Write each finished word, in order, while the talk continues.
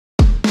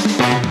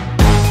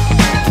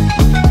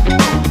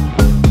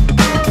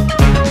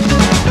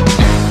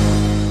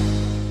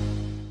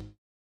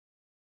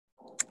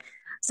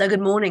So,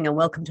 good morning and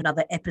welcome to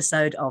another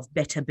episode of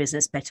Better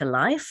Business, Better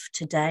Life.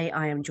 Today,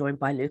 I am joined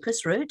by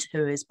Lucas Root,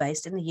 who is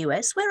based in the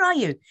US. Where are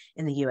you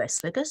in the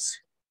US, Lucas?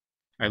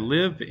 I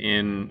live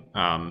in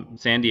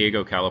San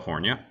Diego,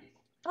 California,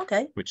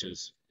 Okay, which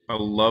is a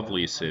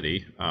lovely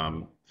city,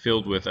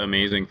 filled with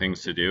amazing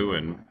things to do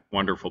and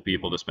wonderful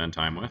people to spend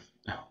time with.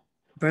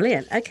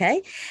 brilliant.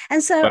 Okay.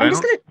 And so, But I'm I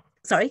just don't, going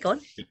to, sorry, go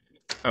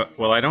on.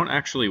 well, I don't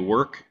actually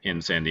work in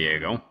San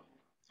Diego.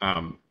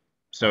 Um,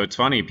 so it's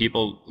funny,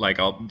 people like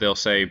they'll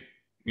say,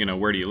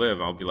 where do you live?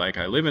 I'll be like,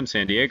 I live in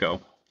San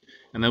Diego,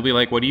 and they'll be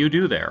like, what do you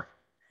do there?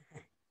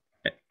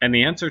 And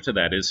the answer to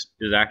that is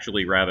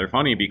actually rather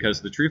funny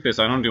because the truth is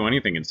I don't do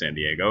anything in San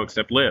Diego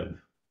except live.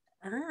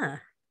 Ah,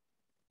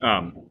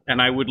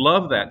 And I would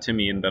love that to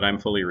mean that I'm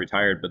fully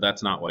retired, but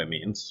that's not what it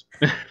means.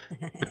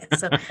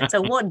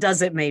 so what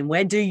does it mean?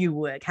 Where do you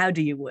work? How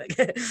do you work?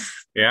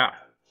 Yeah.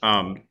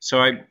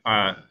 So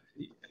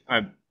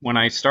when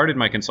I started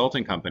my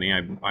consulting company,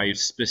 I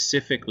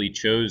specifically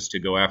chose to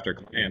go after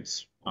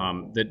clients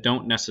that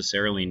don't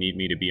necessarily need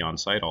me to be on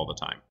site all the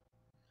time,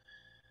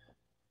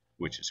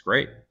 which is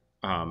great.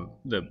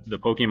 The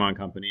Pokemon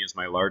company is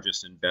my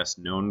largest and best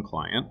known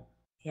client.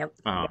 Yep.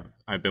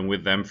 I've been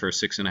with them for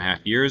 6.5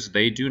 years.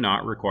 They do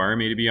not require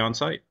me to be on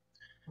site.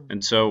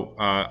 And so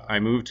I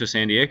moved to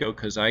San Diego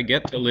because I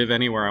get to live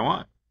anywhere I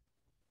want.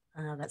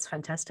 Oh, that's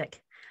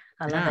fantastic.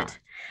 I love Yeah. it.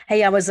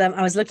 Hey, I was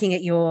looking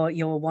at your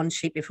one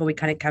sheet before we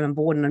kind of came on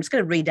board, and I'm just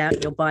going to read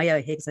out your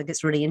bio here because I think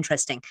it's really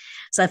interesting.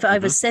 So, for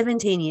over hmm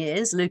 17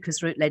 years,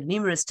 Lucas Root led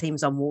numerous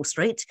teams on Wall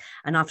Street,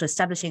 and after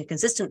establishing a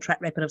consistent track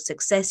record of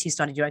success, you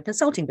started your own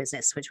consulting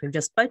business, which we've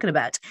just spoken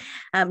about.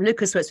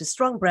 Lucas works with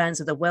strong brands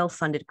with a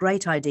well-funded,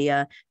 great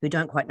idea who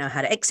don't quite know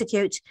how to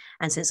execute.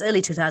 And since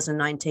early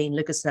 2019,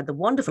 Lucas has had the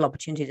wonderful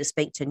opportunity to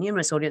speak to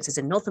numerous audiences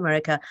in North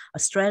America,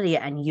 Australia,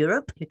 and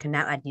Europe. You can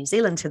now add New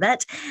Zealand to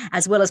that,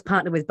 as well as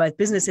partner with both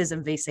businesses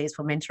and VCs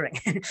for mentoring.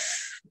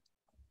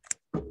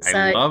 I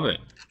So, love it.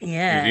 New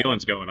yeah,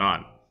 Zealand's going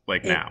on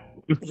like it, now.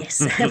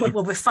 yes.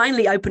 Well, we're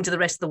finally open to the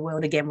rest of the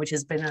world again, which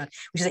is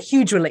a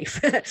huge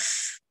relief.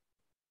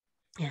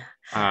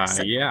 Yeah.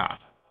 So, Yeah.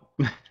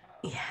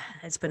 yeah,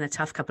 it's been a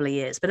tough couple of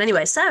years. But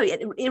anyway, so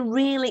a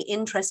really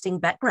interesting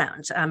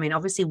background. I mean,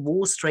 obviously,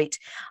 Wall Street,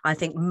 I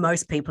think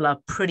most people are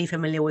pretty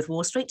familiar with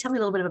Wall Street. Tell me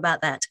a little bit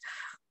about that.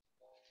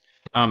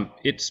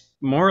 It's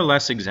more or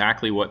less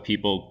exactly what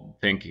people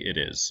think it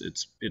is.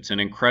 It's an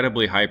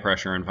incredibly high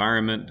pressure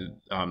environment.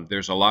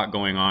 There's a lot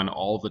going on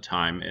all the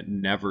time. It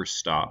never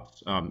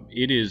stops.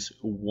 It is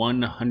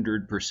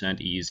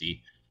 100%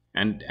 easy,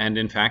 and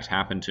in fact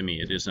happened to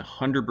me. It is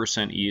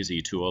 100%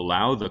 easy to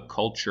allow the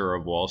culture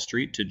of Wall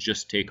Street to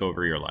just take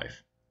over your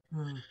life.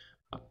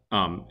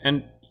 Hmm.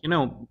 And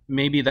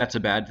maybe that's a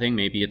bad thing.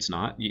 Maybe it's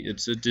not.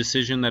 It's a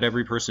decision that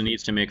every person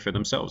needs to make for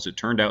themselves. It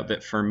turned out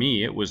that for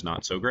me, it was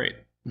not so great.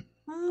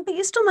 But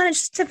you still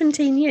managed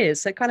 17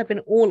 years, so it kind of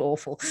been all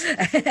awful.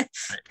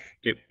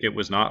 It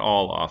was not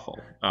all awful.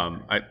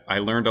 I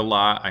learned a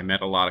lot. I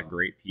met a lot of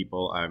great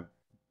people.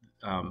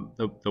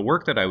 The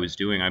work that I was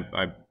doing,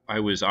 I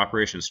was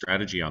operations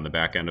strategy on the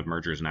back end of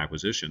mergers and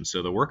acquisitions.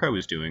 So the work I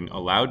was doing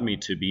allowed me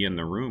to be in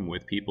the room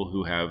with people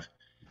who have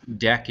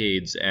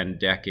decades and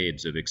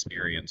decades of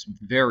experience,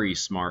 very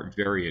smart,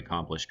 very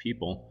accomplished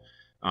people.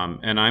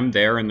 And I'm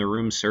there in the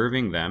room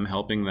serving them,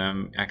 helping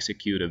them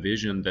execute a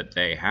vision that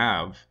they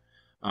have.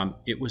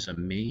 It was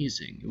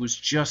amazing. It was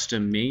just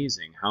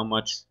amazing how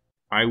much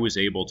I was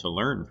able to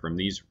learn from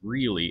these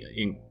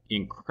really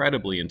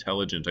incredibly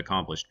intelligent,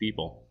 accomplished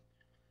people.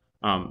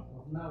 Um,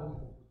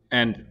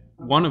 and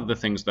one of the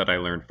things that I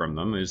learned from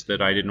them is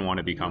that I didn't want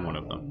to become one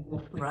of them.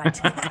 Right.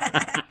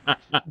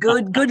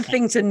 Good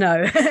thing to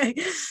know.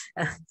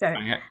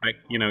 Very,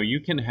 You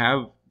can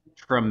have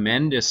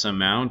tremendous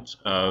amount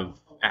of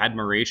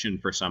admiration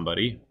for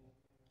somebody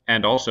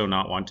and also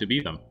not want to be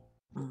them.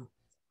 mm.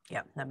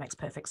 Yeah, that makes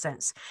perfect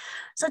sense.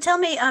 So tell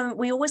me,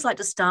 we always like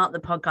to start the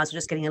podcast with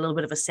just getting a little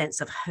bit of a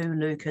sense of who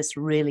Lucas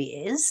really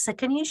is. So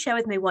can you share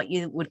with me what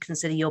you would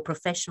consider your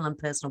professional and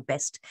personal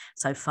best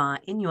so far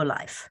in your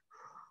life?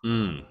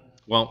 Mm.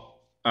 Well,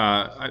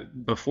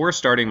 before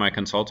starting my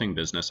consulting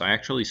business, I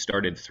actually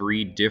started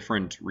three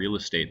different real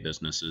estate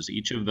businesses.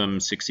 Each of them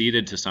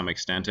succeeded to some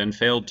extent and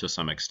failed to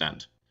some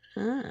extent.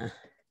 Ah,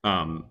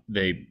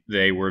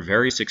 They were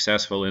very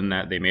successful in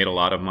that they made a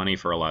lot of money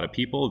for a lot of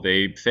people.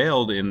 They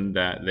failed in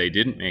that they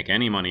didn't make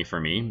any money for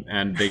me,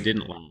 and they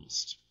didn't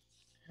last.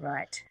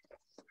 right.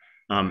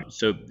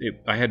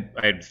 I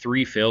had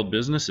three failed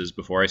businesses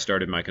before I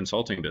started my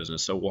consulting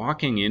business. So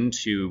walking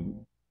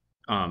into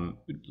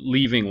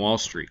leaving Wall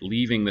Street,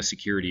 leaving the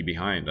security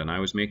behind, and I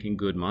was making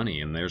good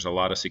money, and there's a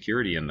lot of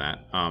security in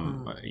that.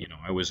 Mm,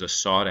 I was a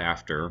sought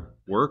after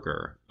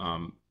worker.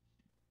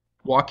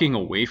 Walking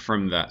away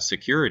from that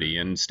security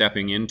and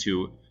stepping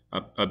into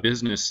a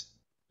business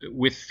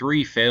with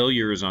three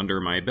failures under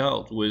my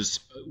belt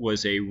was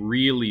a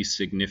really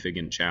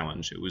significant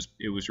challenge.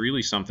 It was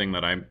really something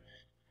that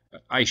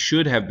I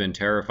should have been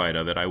terrified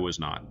of it. I was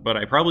not, but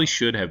I probably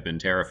should have been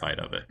terrified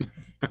of it.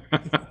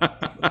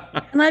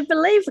 And I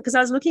believe, because I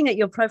was looking at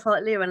your profile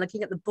earlier and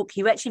looking at the book,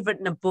 you've actually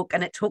written a book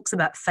and it talks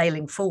about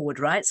failing forward,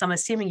 right? So I'm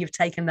assuming you've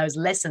taken those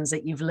lessons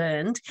that you've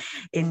learned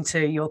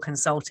into your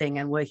consulting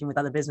and working with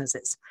other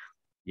businesses.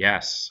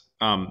 Yes.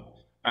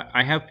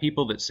 I have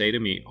people that say to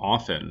me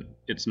often,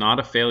 it's not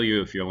a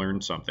failure if you learn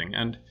something.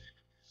 And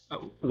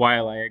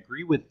while I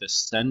agree with the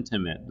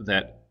sentiment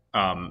that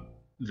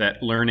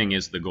that learning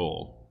is the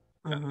goal,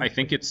 Mm-hmm. I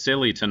think it's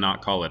silly to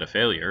not call it a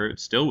failure. It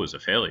still was a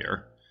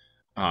failure.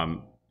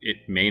 It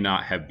may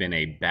not have been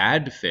a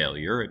bad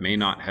failure. It may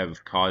not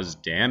have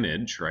caused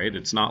damage, right?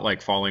 It's not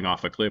like falling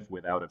off a cliff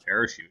without a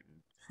parachute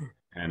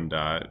and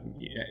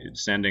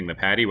sending the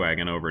paddy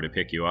wagon over to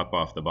pick you up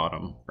off the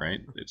bottom,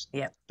 right? It's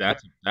Yeah.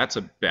 that's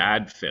a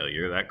bad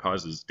failure that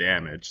causes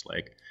damage.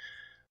 Like,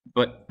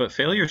 but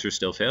failures are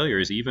still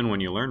failures, even when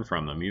you learn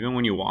from them. Even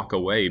when you walk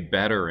away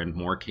better and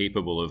more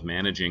capable of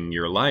managing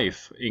your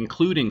life,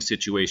 including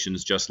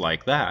situations just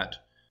like that,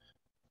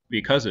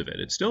 because of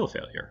it, it's still a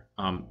failure.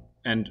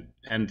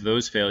 And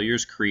those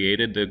failures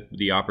created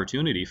the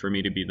opportunity for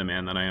me to be the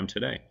man that I am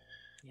today.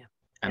 Yeah.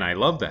 And I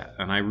love that,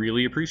 and I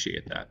really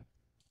appreciate that.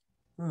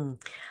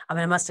 Mm. I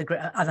mean, I must agree.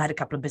 I've had a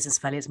couple of business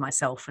failures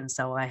myself, and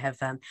so I have.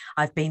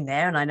 I've been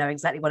there, and I know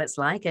exactly what it's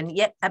like. And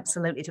yep,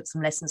 absolutely took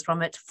some lessons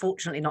from it.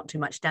 Fortunately, not too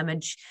much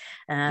damage.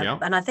 Yeah.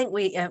 And I think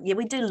we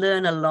do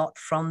learn a lot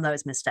from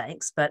those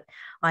mistakes. But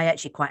I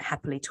actually quite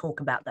happily talk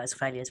about those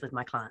failures with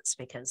my clients,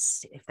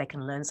 because if they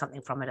can learn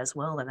something from it as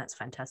well, then that's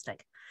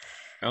fantastic.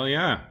 Hell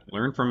yeah.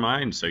 Learn from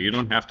mine so you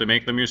don't have to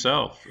make them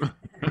yourself.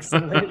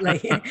 Absolutely.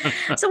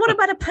 So, what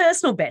about a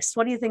personal best?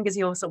 What do you think is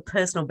your sort of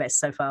personal best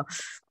so far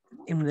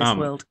in this um,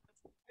 world?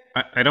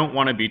 I don't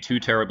want to be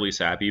too terribly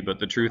sappy, but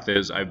the truth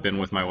is, I've been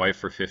with my wife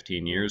for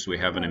 15 years. We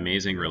have an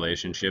amazing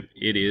relationship.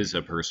 It is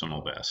a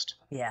personal best.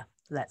 Yeah,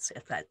 that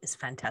is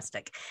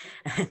fantastic.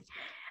 And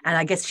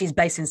I guess she's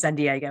based in San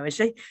Diego, is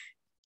she?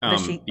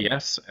 Does she?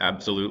 Yes,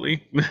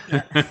 absolutely.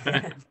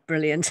 Yeah,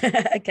 brilliant.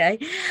 Okay,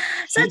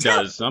 so She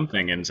tell. does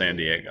something in San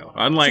Diego.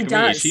 She Unlike me,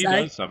 does. she So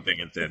does something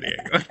in San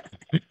Diego.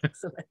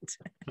 excellent.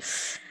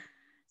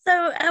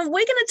 So we're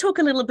going to talk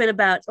a little bit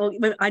about. Or,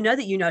 I know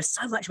that you know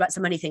so much about so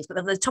many things,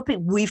 but the topic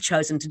we've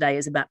chosen today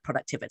is about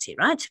productivity,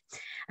 right?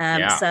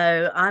 Yeah.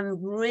 So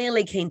I'm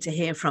really keen to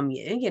hear from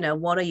you. You know,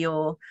 what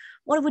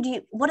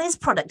is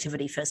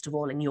productivity, first of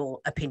all, in your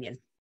opinion?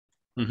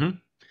 hmm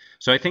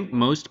So I think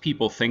most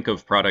people think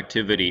of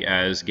productivity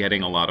as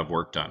getting a lot of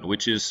work done,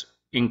 which is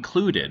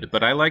included,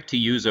 but I like to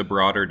use a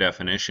broader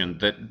definition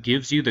that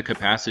gives you the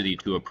capacity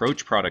to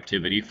approach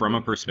productivity from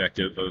a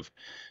perspective of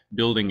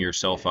building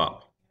yourself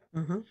up.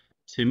 Mm-hmm.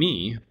 To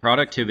me,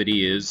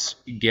 productivity is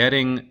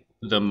getting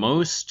the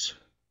most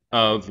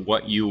of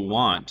what you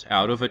want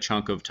out of a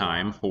chunk of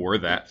time for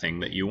that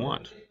thing that you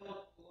want.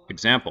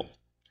 Example,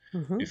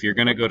 Mm-hmm. if you're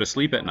going to go to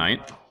sleep at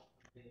night,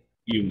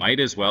 you might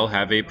as well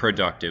have a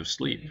productive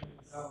sleep.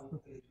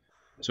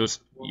 So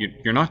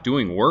you're not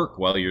doing work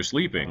while you're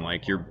sleeping.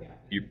 Like you're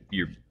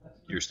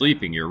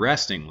sleeping, you're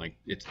resting. Like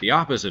it's the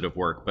opposite of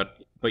work,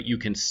 but you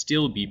can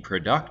still be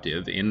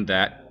productive in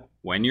that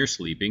when you're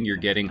sleeping, you're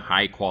getting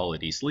high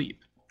quality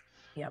sleep.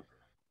 Yep.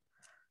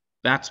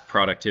 That's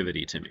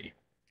productivity to me.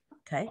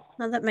 Okay,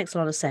 no, that makes a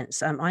lot of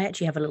sense. I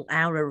actually have a little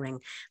Oura ring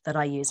that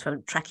I use for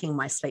tracking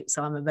my sleep.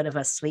 So I'm a bit of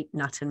a sleep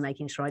nut and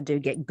making sure I do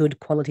get good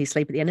quality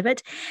sleep at the end of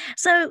it.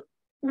 So,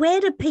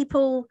 where do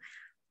people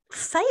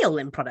fail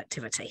in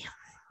productivity?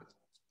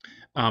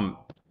 Um,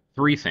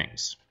 Three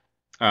things.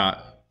 Uh,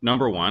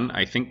 Number one,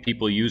 I think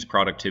people use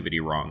productivity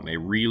wrong. They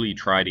really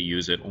try to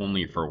use it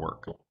only for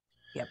work.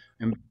 Yep.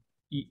 And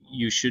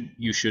you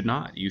should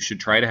not. You should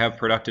try to have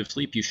productive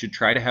sleep. You should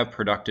try to have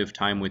productive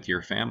time with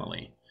your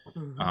family.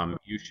 Mm-hmm.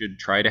 You should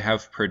try to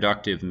have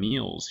productive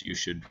meals. You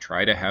should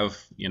try to have,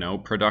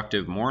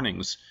 productive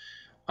mornings.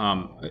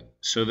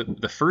 So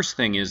the first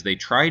thing is they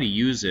try to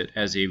use it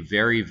as a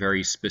very,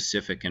 very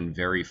specific and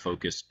very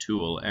focused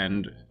tool.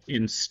 And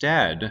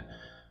instead,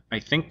 I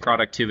think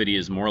productivity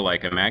is more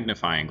like a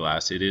magnifying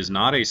glass. It is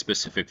not a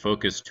specific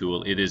focus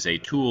tool. It is a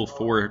tool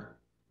for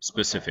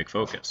specific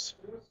focus.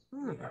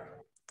 Hmm.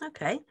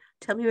 Okay,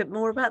 tell me a bit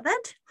more about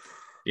that.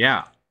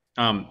 Yeah.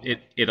 It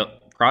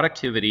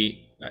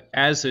productivity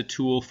as a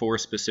tool for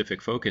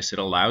specific focus, it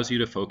allows you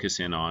to focus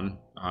in on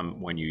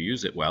when you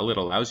use it well, it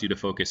allows you to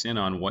focus in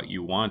on what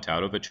you want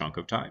out of a chunk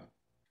of time.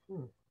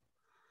 Hmm.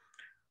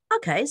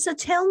 Okay, so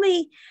tell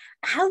me,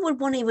 how would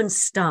one even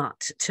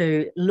start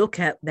to look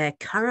at their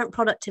current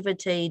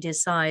productivity,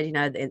 decide,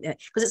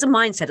 because it's a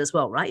mindset as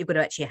well, right? You've got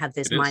to actually have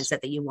this It is.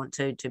 mindset that you want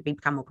to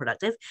become more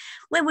productive.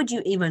 Where would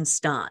you even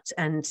start?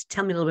 And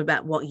tell me a little bit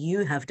about what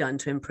you have done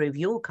to improve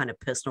your kind of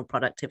personal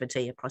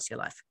productivity across your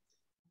life.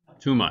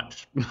 Too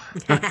much.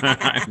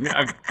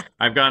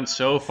 I've gone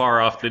so far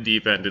off the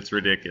deep end, it's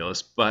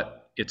ridiculous,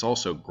 but it's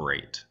also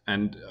great.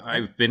 And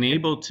I've been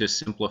able to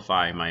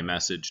simplify my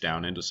message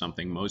down into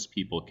something most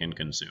people can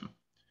consume.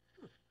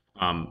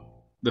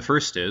 The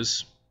first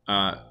is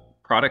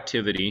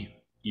productivity,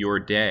 your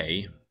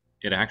day,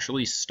 it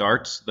actually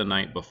starts the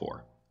night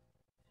before.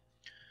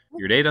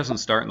 Your day doesn't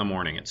start in the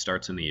morning, it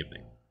starts in the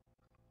evening.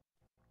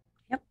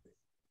 Yep.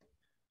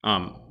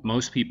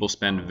 Most people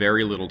spend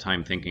very little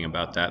time thinking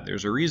about that.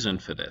 There's a reason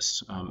for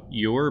this.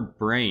 Your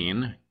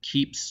brain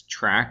keeps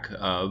track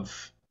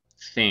of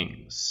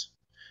things.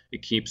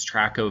 It keeps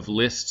track of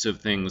lists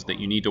of things that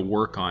you need to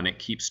work on. It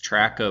keeps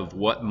track of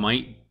what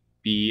might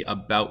be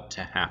about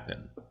to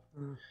happen.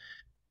 Mm.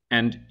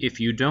 And if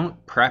you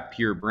don't prep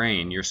your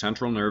brain, your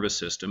central nervous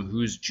system,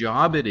 whose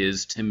job it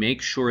is to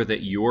make sure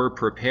that you're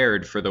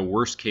prepared for the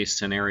worst case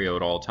scenario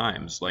at all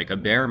times, like a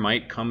bear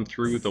might come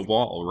through the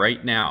wall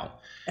right now.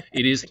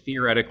 It is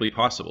theoretically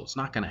possible. It's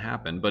not going to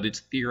happen, but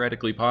it's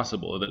theoretically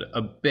possible that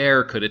a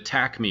bear could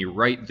attack me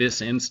right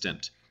this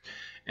instant.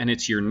 And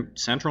it's your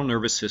central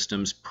nervous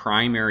system's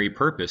primary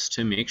purpose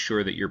to make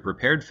sure that you're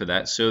prepared for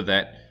that so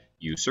that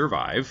you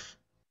survive,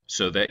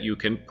 so that you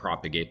can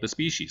propagate the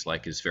species.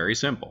 Like, it's very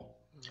simple.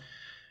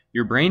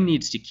 Your brain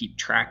needs to keep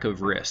track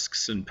of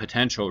risks and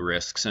potential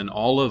risks and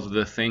all of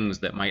the things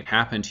that might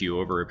happen to you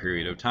over a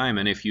period of time.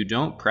 And if you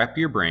don't prep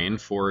your brain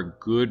for a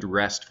good,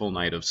 restful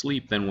night of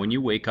sleep, then when you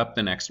wake up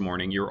the next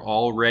morning, you're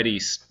already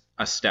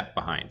a step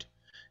behind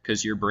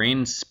because your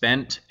brain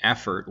spent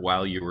effort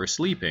while you were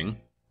sleeping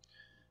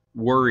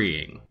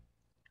worrying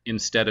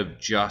instead of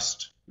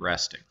just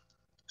resting.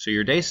 So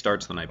your day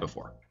starts the night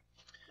before.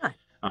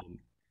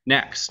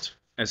 Next,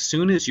 as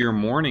soon as your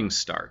morning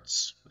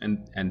starts,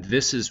 and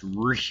this is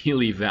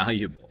really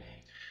valuable,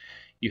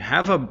 you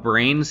have a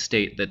brain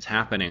state that's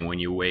happening when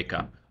you wake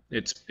up.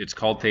 It's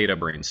called theta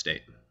brain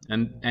state.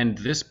 And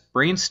this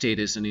brain state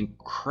is an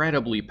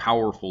incredibly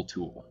powerful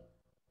tool.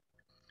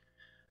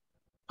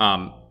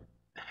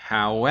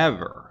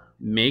 However,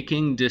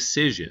 making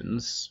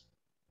decisions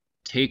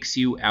takes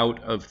you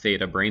out of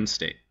theta brain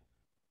state.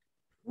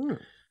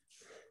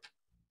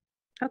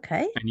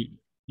 Okay. And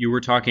you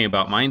were talking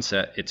about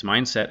mindset. It's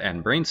mindset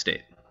and brain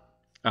state.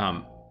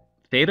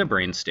 Theta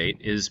brain state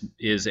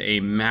is a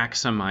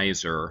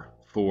maximizer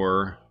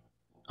for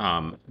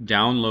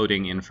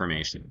downloading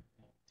information.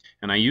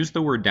 And I use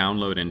the word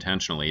download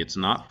intentionally. It's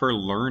not for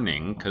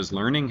learning, because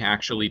learning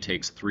actually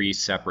takes 3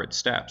 separate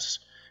steps.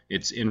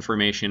 It's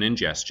information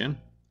ingestion,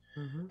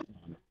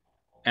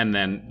 and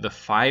then the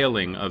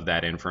filing of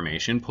that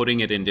information, putting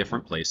it in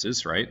different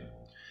places, right?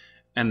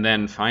 And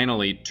then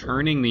finally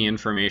turning the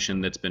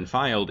information that's been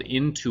filed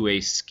into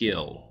a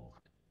skill.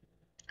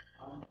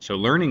 So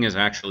learning is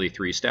actually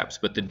 3 steps,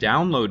 but the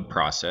download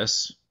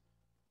process,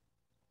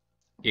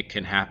 it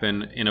can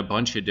happen in a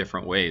bunch of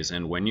different ways.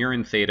 And when you're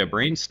in theta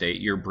brain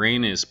state, your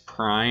brain is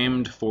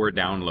primed for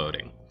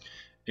downloading.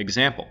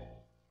 Example,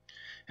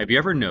 have you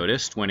ever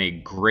noticed when a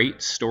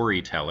great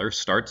storyteller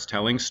starts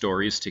telling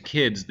stories to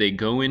kids, they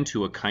go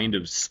into a kind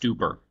of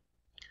stupor?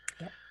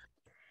 Yep.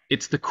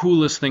 It's the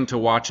coolest thing to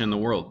watch in the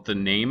world. The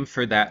name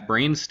for that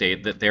brain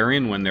state that they're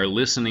in when they're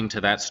listening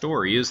to that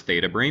story is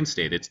theta brain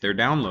state. It's their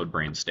download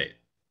brain state.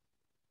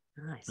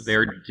 Nice.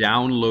 They're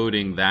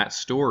downloading that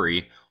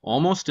story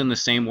almost in the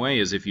same way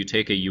as if you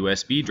take a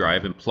USB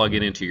drive and plug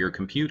it into your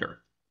computer.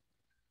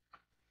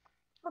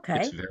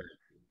 Okay.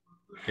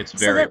 It's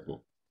very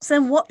cool. So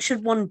then what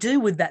should one do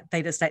with that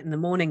theta state in the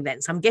morning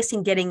then? So I'm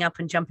guessing getting up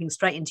and jumping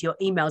straight into your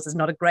emails is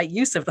not a great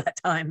use of that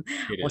time.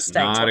 It is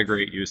not a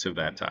great use of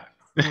that time.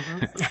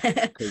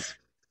 Because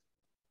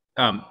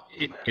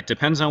it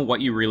depends on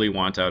what you really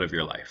want out of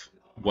your life.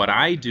 What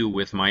I do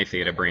with my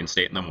theta brain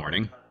state in the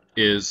morning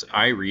is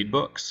I read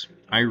books.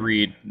 I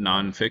read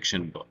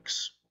nonfiction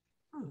books.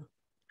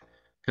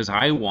 Because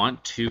I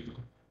want to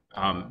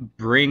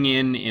bring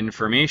in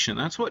information.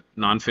 That's what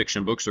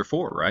nonfiction books are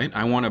for, right?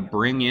 I want to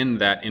bring in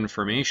that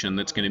information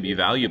that's going to be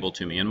valuable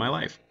to me in my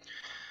life.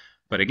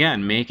 But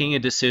again, making a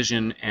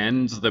decision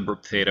ends the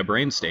theta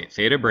brain state.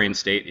 Theta brain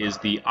state is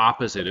the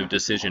opposite of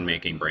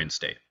decision-making brain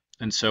state.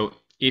 And so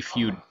if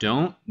you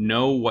don't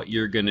know what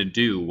you're going to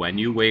do when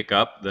you wake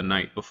up the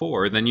night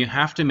before, then you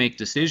have to make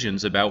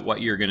decisions about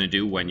what you're going to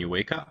do when you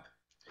wake up.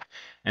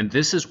 And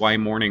this is why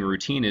morning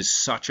routine is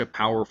such a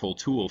powerful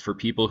tool for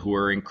people who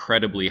are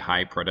incredibly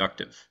high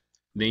productive.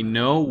 They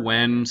know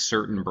when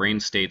certain brain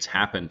states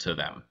happen to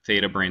them.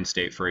 Theta brain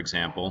state, for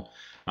example.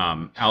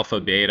 Alpha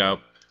beta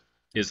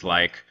is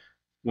like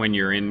when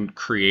you're in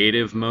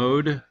creative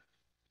mode,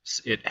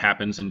 it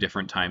happens in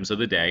different times of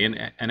the day,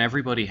 and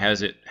everybody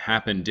has it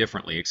happen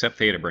differently, except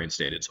theta brain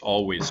state. It's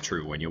always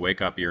true. When you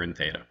wake up, you're in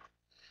theta.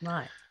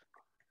 Right.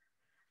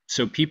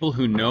 So people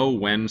who know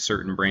when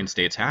certain brain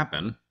states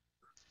happen,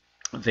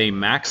 they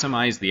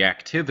maximize the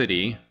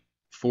activity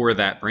for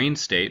that brain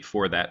state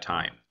for that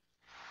time.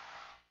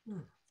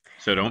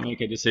 So don't make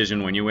a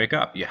decision when you wake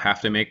up. You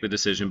have to make the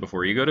decision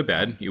before you go to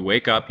bed. You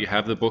wake up, you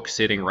have the book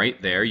sitting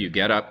right there. You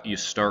get up, you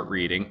start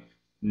reading.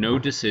 No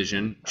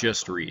decision,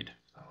 just read.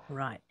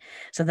 Right.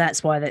 So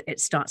that's why it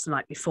starts the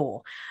night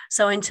before.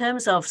 So in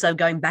terms of,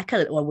 going back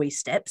a wee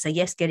step, so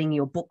yes, getting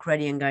your book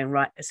ready and going,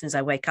 right, as soon as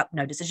I wake up,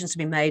 no decisions to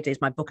be made,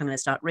 there's my book, I'm going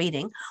to start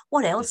reading.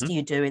 What else do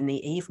you do in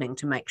the evening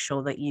to make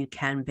sure that you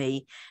can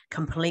be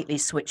completely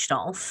switched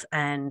off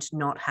and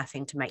not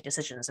having to make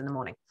decisions in the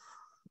morning?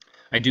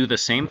 I do the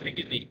same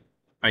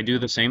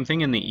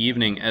thing in the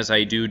evening as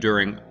I do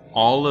during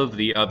all of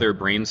the other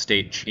brain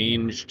state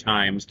change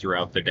times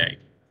throughout the day.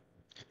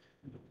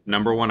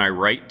 Number one, I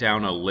write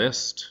down a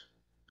list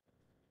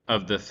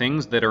of the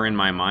things that are in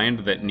my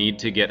mind that need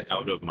to get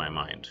out of my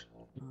mind.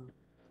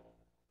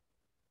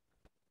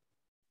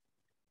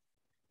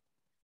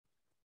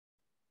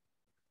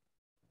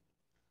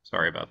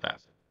 Sorry about that.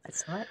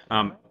 That's all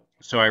right.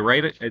 So I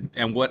write it,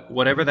 and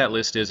whatever that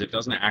list is, it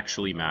doesn't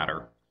actually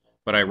matter.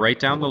 But I write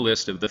down the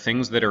list of the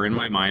things that are in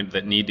my mind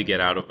that need to get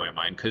out of my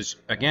mind. Because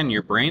again,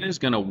 your brain is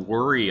going to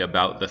worry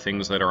about the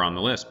things that are on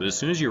the list. But as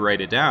soon as you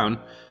write it down,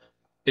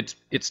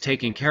 it's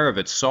taken care of.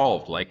 It's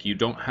solved. Like, you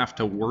don't have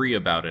to worry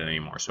about it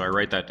anymore. So I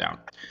write that down.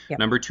 Yep.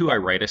 Number two, I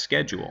write a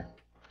schedule.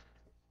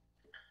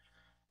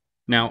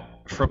 Now,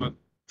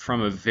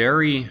 from a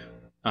very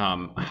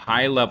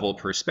high level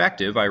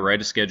perspective, I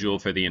write a schedule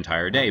for the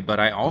entire day, but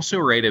I also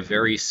write a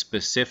very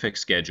specific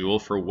schedule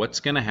for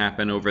what's going to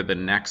happen over the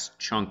next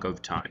chunk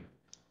of time.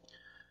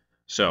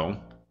 So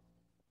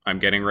I'm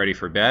getting ready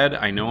for bed.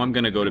 I know I'm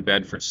going to go to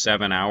bed for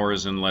 7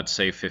 hours and let's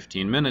say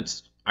 15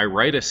 minutes. I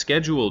write a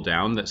schedule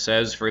down that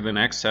says for the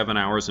next 7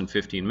 hours and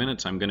 15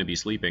 minutes, I'm going to be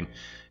sleeping.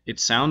 It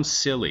sounds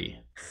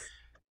silly.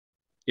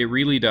 It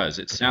really does.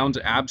 It sounds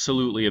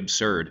absolutely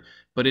absurd.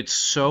 But it's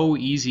so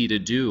easy to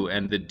do,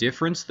 and the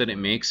difference that it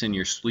makes in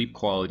your sleep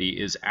quality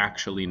is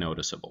actually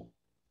noticeable.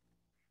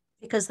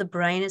 Because the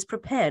brain is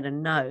prepared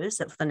and knows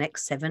that for the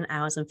next 7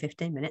 hours and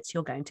 15 minutes,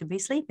 you're going to be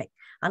sleeping.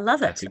 I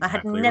love it. That's exactly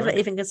I had never right.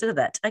 even considered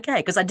that. Okay,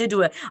 because I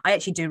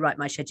actually do write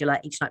my schedule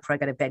out each night before I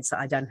go to bed, so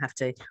I don't have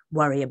to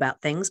worry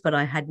about things, but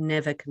I had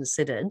never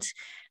considered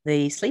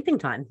the sleeping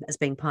time as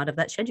being part of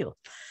that schedule.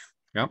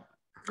 Yep.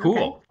 Cool.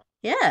 Okay.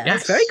 Yeah,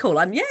 that's very cool.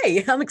 I'm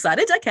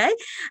excited. Okay.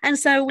 And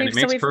so it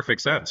makes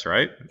perfect sense,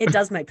 right? It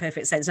does make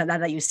perfect sense. Now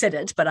that you said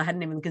it, but I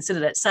hadn't even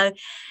considered it. So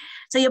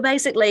you're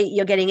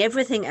getting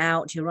everything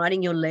out, you're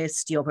writing your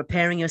list, you're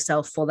preparing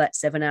yourself for that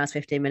 7 hours,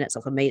 15 minutes,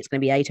 or for me, it's going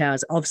to be 8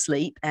 hours of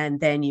sleep. And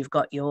then you've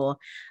got your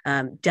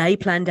day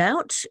planned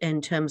out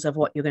in terms of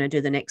what you're going to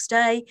do the next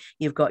day.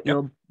 You've got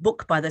your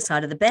book by the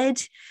side of the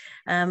bed.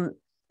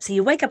 So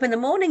you wake up in the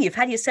morning, you've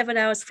had your 7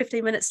 hours,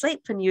 15 minutes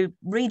sleep, and you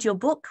read your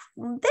book.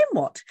 Then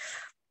what?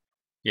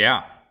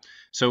 Yeah.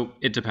 So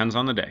it depends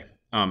on the day.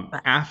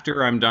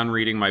 After I'm done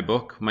reading my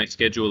book, my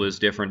schedule is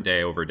different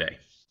day over day.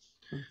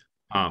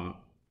 On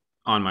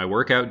my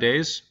workout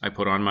days, I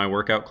put on my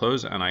workout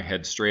clothes and I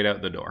head straight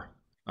out the door.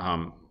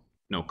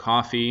 No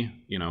coffee,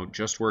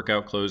 just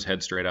workout clothes,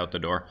 head straight out the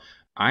door.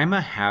 I'm a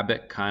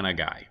habit kind of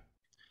guy.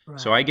 Right.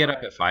 So I get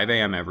up at 5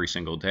 a.m. every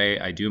single day.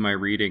 I do my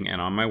reading,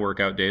 and on my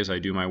workout days, I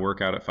do my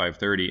workout at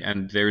 5:30,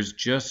 and there's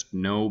just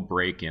no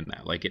break in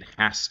that. Like, it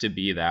has to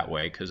be that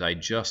way because I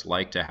just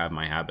like to have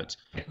my habits.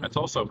 That's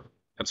also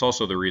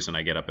the reason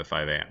I get up at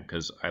 5 a.m.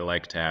 because I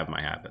like to have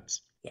my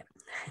habits. Yeah.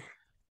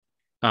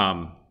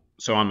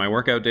 So on my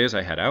workout days,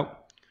 I head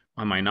out.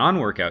 On my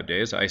non-workout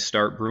days, I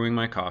start brewing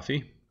my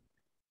coffee.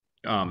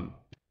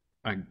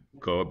 I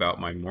go about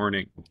my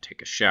morning,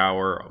 take a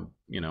shower,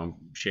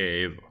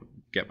 shave,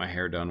 get my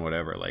hair done,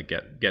 whatever, like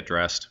get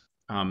dressed.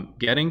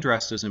 Getting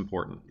dressed is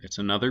important. It's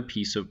another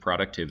piece of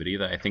productivity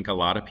that I think a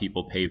lot of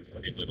people pay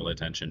very little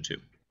attention to.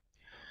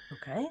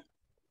 Okay.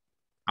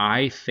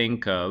 I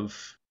think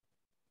of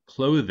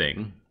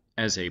clothing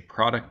as a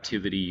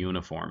productivity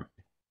uniform.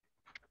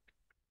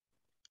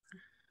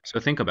 So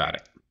think about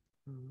it.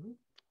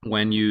 Mm-hmm.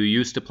 When you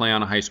used to play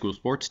on a high school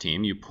sports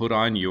team, you put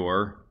on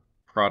your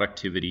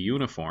productivity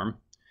uniform,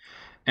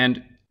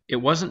 and it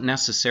wasn't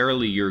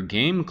necessarily your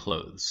game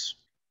clothes.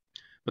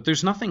 But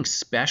there's nothing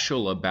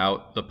special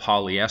about the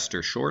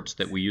polyester shorts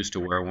that we used to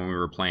wear when we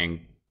were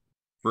playing.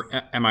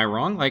 Am I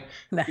wrong? Like,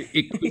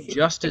 it could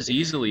just as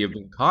easily have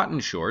been cotton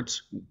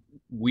shorts.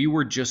 We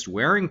were just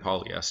wearing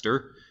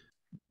polyester.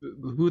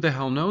 Who the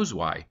hell knows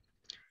why?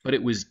 But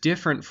it was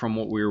different from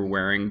what we were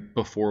wearing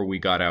before we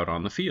got out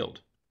on the field.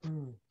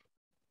 Mm.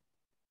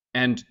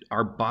 And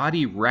our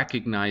body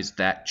recognized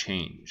that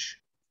change.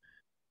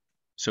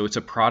 So it's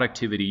a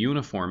productivity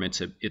uniform. It's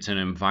an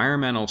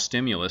environmental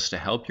stimulus to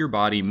help your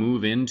body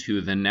move into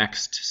the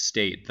next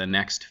state, the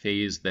next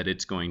phase that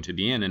it's going to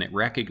be in, and it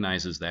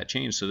recognizes that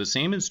change. So the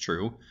same is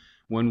true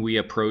when we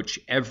approach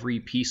every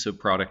piece of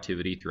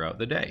productivity throughout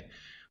the day.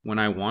 When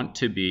I want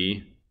to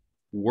be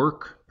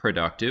work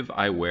productive,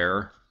 I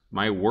wear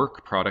my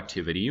work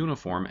productivity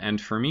uniform, and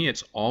for me,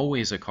 it's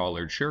always a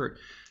collared shirt.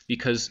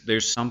 Because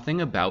there's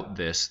something about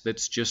this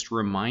that's just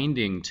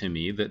reminding to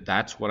me that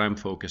that's what I'm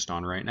focused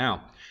on right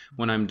now.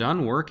 When I'm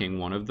done working,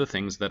 one of the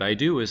things that I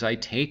do is I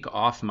take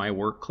off my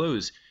work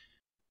clothes.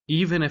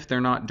 Even if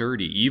they're not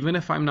dirty, even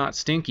if I'm not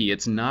stinky,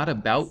 it's not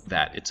about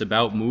that. It's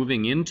about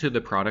moving into the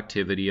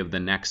productivity of the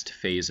next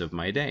phase of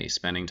my day,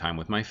 spending time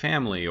with my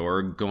family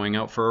or going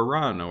out for a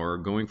run or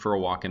going for a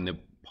walk in the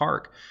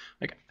park.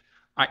 Like,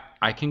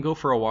 I can go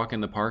for a walk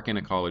in the park in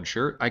a collared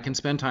shirt. I can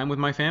spend time with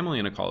my family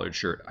in a collared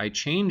shirt. I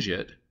change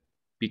it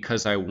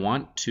because I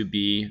want to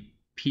be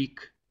peak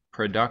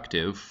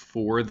productive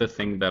for the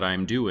thing that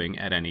I'm doing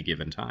at any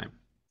given time.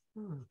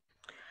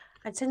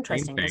 It's Same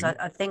interesting because thing.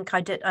 I think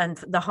I did, and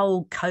the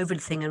whole COVID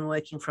thing and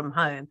working from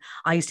home,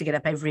 I used to get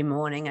up every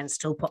morning and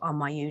still put on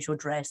my usual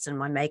dress and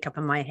my makeup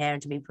and my hair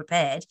and to be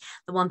prepared.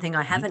 The one thing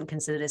I Hmm. haven't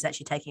considered is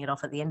actually taking it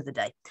off at the end of the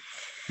day.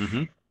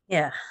 Hmm.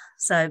 Yeah.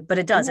 So, but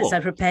it does. It so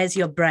Cool. prepares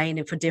your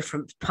brain for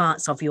different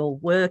parts of your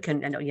work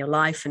and your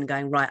life and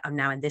going, right, I'm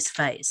now in this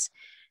phase.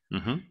 Hmm.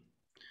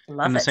 And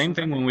Love the it. same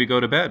thing when we go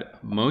to bed.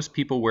 Most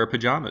people wear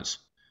pajamas.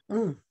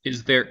 Mm.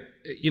 Is there,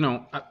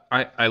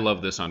 I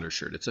love this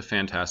undershirt. It's a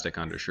fantastic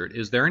undershirt.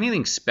 Is there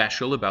anything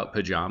special about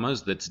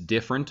pajamas that's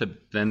different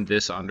than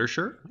this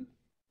undershirt?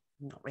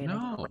 Not really.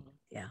 No.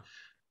 Yeah.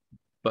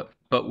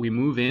 But we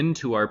move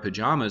into our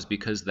pajamas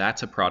because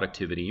that's a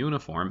productivity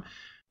uniform.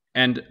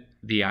 And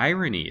the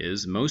irony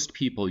is most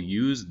people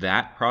use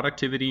that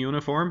productivity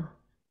uniform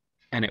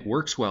and it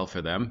works well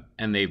for them,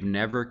 and they've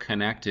never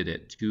connected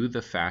it to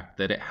the fact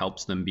that it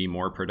helps them be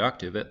more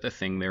productive at the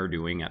thing they're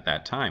doing at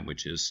that time,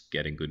 which is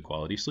getting good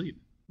quality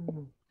sleep.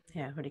 Mm.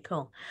 Yeah, really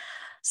cool.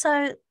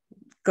 So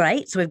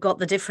great. So we've got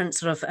the different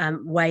sort of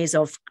ways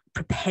of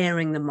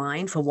preparing the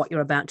mind for what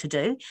you're about to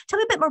do. Tell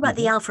me a bit more about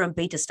the Hmm. alpha and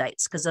beta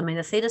states, because I mean,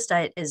 the theta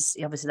state is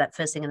obviously that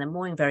first thing in the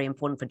morning, very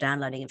important for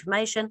downloading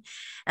information.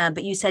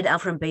 But you said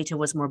alpha and beta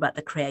was more about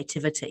the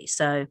creativity.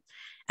 So,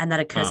 and that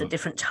occurs at Um,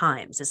 different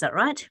times. Is that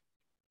right?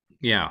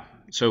 yeah.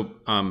 So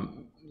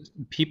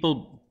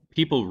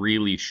people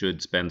really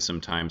should spend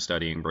some time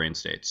studying brain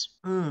states.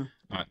 Mm,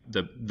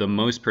 The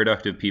most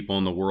productive people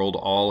in the world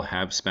all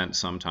have spent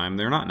some time.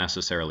 They're not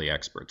necessarily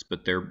experts,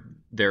 but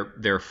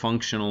they're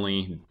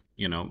functionally,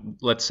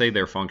 let's say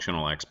they're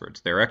functional experts.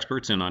 They're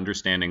experts in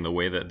understanding the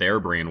way that their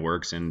brain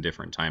works in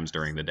different times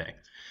during the day.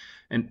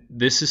 And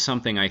this is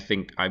something I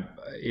think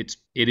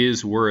it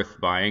is worth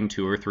buying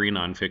 2 or 3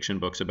 nonfiction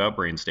books about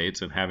brain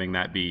states and having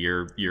that be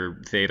your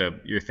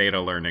theta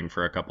learning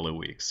for a couple of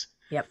weeks.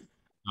 yep.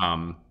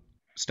 Um,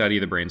 Study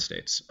the brain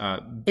states.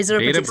 Is there a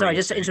Beta particular, sorry, brain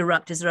just to state.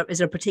 interrupt, is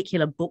there a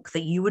particular book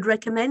that you would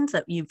recommend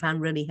that you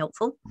found really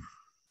helpful?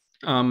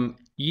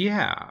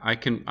 Yeah, I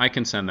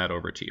can send that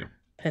over to you.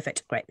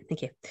 Perfect. Great.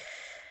 Thank you.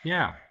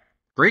 Yeah,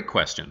 great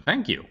question.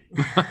 Thank you.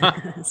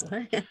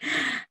 Sorry.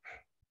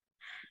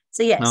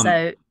 So yeah, um,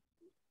 so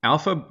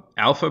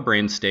alpha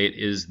brain state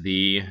is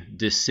the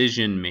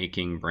decision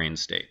making brain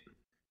state.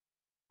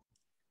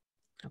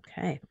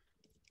 okay.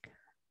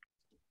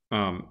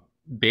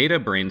 Beta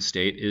brain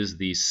state is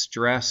the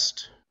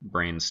stressed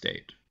brain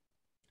state.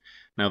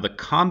 Now, the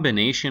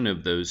combination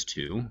of those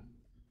two,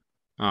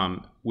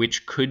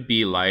 which could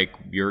be like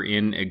you're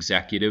in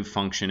executive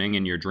functioning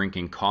and you're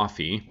drinking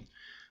coffee.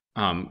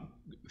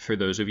 For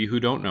those of you who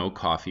don't know,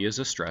 coffee is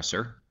a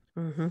stressor.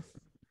 Mm-hmm.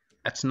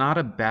 That's not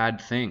a bad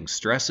thing.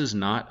 Stress is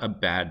not a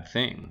bad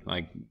thing.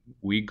 Like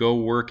we go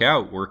work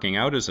out, working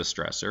out is a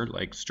stressor.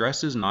 Like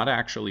stress is not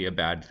actually a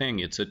bad thing.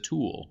 It's a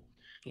tool.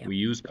 Yeah. We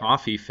use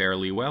coffee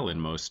fairly well in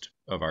most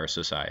of our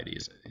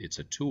societies. It's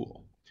a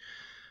tool.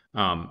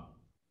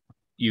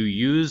 You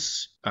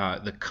use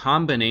the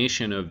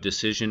combination of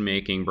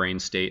decision-making brain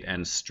state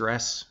and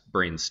stress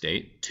brain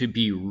state to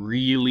be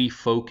really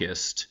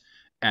focused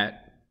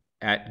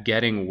at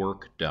getting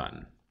work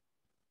done.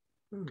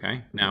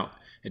 Okay. Now,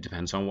 it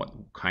depends on what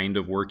kind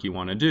of work you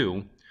want to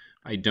do.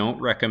 I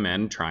don't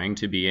recommend trying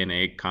to be in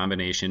a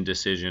combination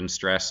decision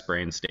stress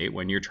brain state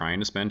when you're trying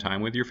to spend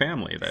time with your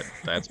family.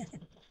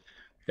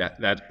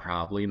 That's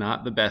probably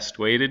not the best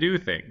way to do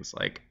things.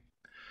 Like,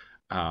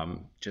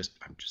 I'm just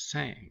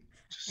saying.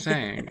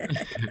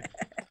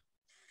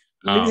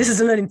 This is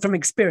learning from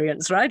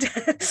experience, right?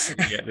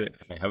 Yeah,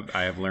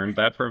 I have learned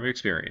that from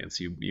experience.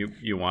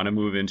 You want to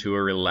move into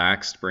a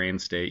relaxed brain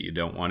state. You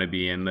don't want to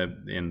be in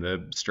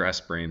the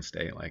stress brain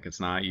state. Like it's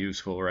not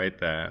useful right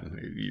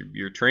then.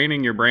 You're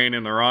training your brain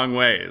in the wrong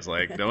ways.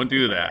 Like don't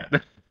do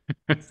that.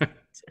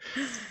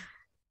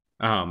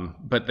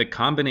 But the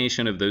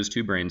combination of those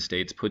two brain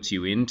states puts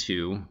you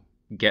into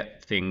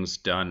get things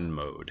done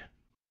mode.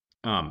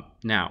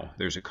 Now,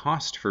 there's a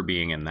cost for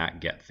being in that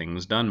get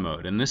things done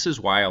mode. And this is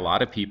why a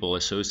lot of people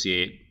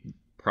associate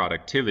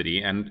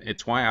productivity, and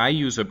it's why I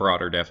use a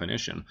broader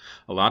definition.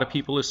 A lot of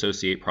people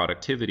associate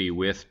productivity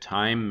with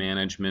time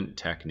management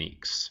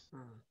techniques.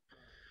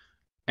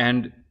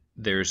 And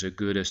there's a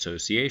good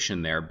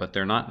association there, but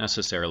they're not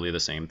necessarily the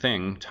same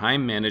thing.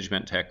 Time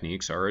management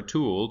techniques are a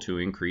tool to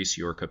increase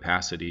your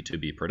capacity to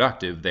be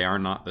productive. They are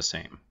not the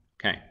same.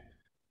 Okay.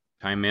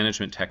 Time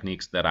management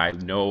techniques that I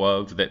know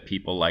of that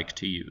people like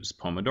to use.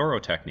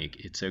 Pomodoro technique,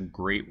 it's a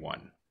great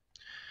one.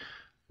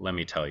 Let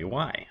me tell you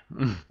why.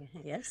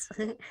 Yes.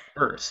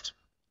 First,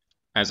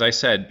 as I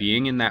said,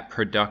 being in that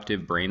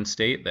productive brain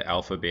state, the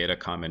alpha-beta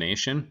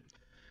combination,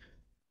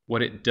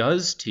 what it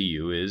does to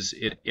you is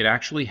it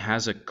actually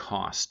has a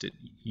cost. It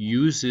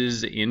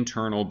uses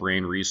internal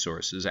brain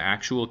resources,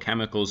 actual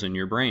chemicals in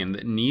your brain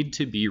that need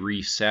to be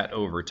reset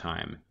over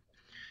time.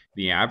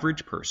 The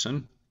average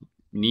person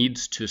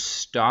needs to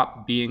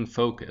stop being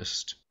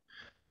focused,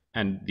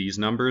 and these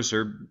numbers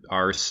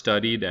are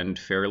studied and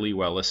fairly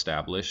well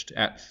established,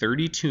 at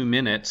 32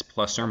 minutes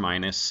plus or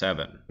minus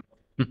 7.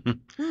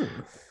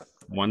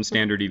 one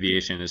standard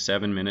deviation is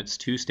 7 minutes.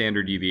 2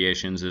 standard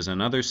deviations is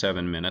another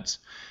 7 minutes.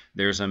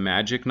 There's a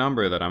magic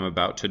number that I'm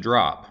about to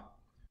drop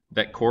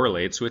that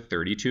correlates with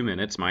 32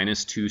 minutes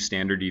minus 2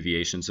 standard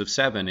deviations of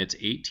 7. It's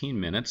 18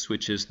 minutes,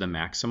 which is the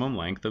maximum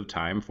length of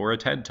time for a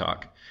TED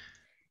Talk.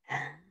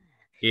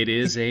 It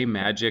is a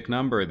magic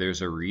number.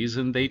 There's a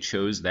reason they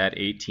chose that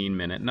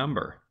 18-minute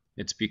number.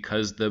 It's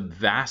because the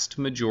vast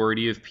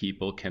majority of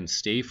people can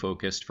stay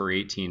focused for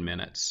 18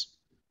 minutes.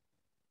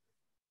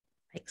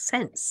 Makes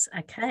sense.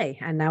 Okay.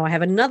 And now I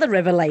have another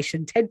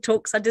revelation. TED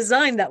Talks are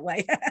designed that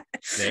way.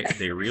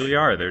 They really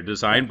are. They're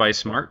designed by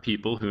smart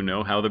people who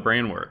know how the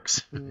brain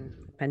works.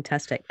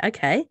 Fantastic.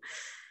 Okay.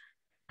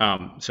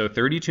 So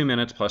 32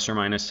 minutes plus or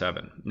minus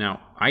 7.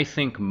 Now, I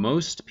think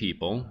most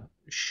people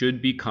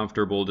should be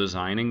comfortable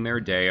designing their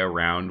day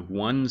around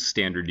 1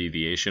 standard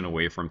deviation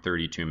away from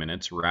 32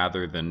 minutes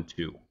rather than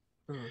 2.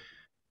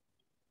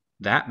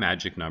 That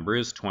magic number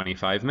is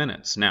 25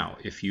 minutes. Now,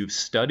 if you've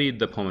studied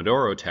the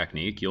Pomodoro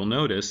technique, you'll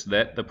notice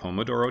that the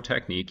Pomodoro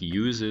technique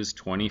uses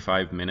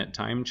 25-minute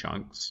time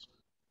chunks.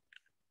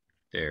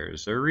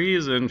 There's a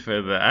reason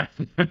for that.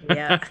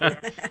 Yeah.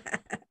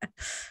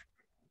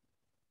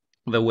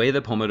 The way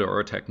the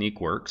Pomodoro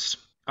technique works,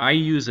 I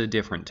use a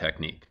different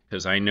technique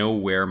because I know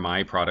where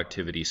my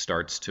productivity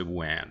starts to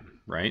wane,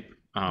 right?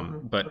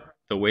 But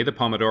the way the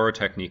Pomodoro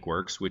technique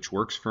works, which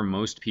works for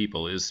most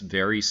people, is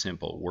very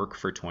simple. Work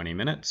for 20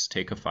 minutes,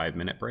 take a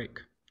 5-minute break.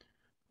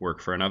 Work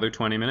for another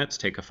 20 minutes,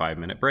 take a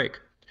 5-minute break.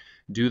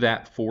 Do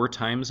that 4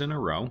 times in a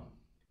row,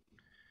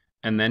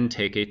 and then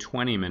take a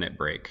 20-minute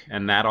break.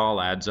 And that all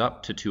adds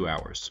up to 2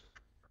 hours.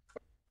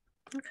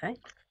 Okay.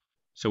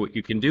 So what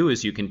you can do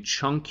is you can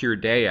chunk your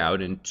day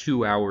out in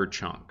 2-hour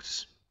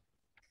chunks.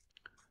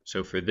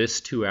 So for this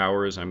 2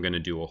 hours, I'm going to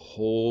do a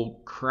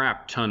whole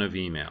crap ton of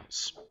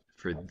emails.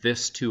 For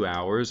this 2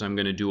 hours, I'm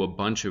going to do a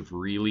bunch of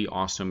really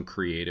awesome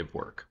creative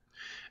work.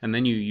 And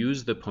then you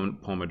use the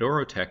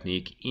Pomodoro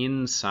technique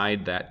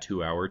inside that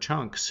 2-hour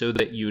chunk so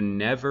that you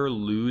never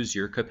lose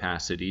your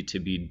capacity to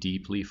be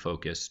deeply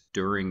focused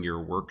during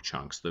your work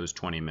chunks, those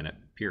 20-minute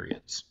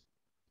periods.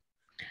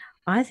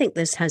 I think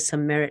this has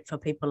some merit for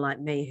people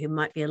like me who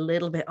might be a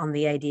little bit on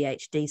the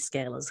ADHD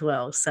scale as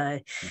well. So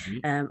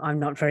I'm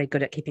not very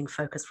good at keeping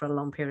focus for a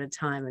long period of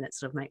time, and it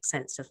sort of makes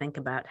sense to think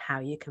about how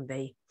you can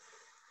be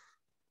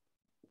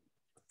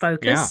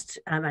focused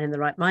and in the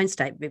right mind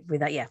state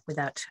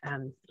without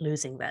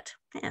losing that.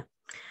 Yeah.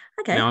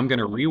 Okay. Now I'm going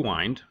to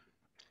rewind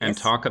and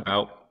talk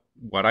about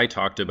what I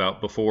talked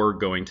about before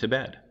going to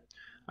bed.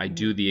 I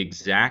do the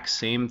exact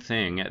same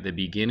thing at the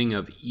beginning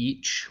of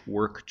each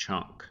work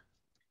chunk.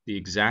 The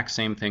exact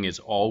same thing is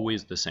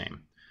always the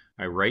same.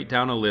 I write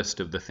down a list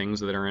of the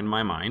things that are in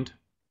my mind.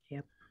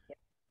 Yep.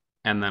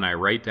 And then I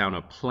write down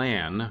a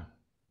plan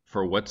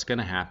for what's going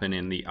to happen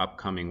in the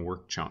upcoming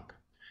work chunk.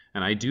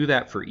 And I do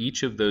that for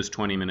each of those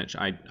 20 minutes.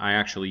 I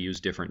actually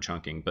use different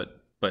chunking, but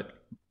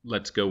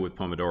let's go with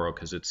Pomodoro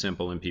because it's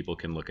simple and people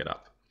can look it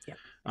up.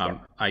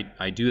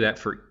 I do that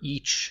for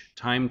each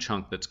time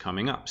chunk that's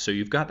coming up. So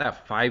you've got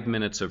that 5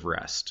 minutes of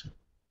rest.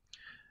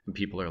 And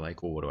people are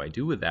like, well, what do I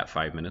do with that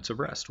 5 minutes of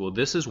rest? Well,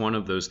 this is one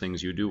of those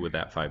things you do with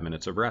that 5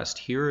 minutes of rest.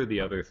 Here are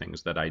the other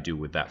things that I do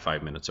with that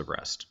 5 minutes of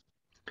rest.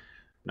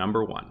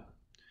 Number 1,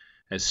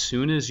 as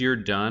soon as you're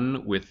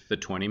done with the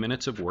 20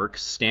 minutes of work,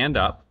 stand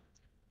up,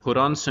 put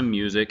on some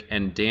music,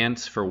 and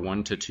dance for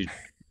 1 to 2.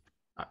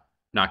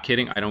 Not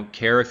kidding. I don't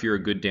care if you're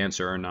a good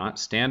dancer or not.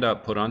 Stand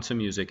up, put on some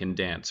music, and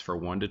dance for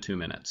 1 to 2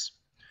 minutes.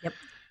 Yep.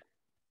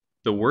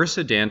 The worse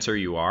a dancer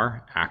you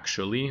are,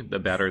 actually, the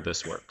better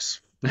this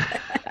works.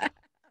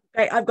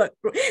 Great.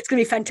 It's going to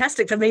be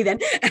fantastic for me then.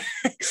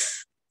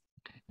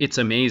 It's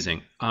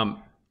amazing.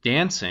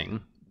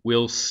 Dancing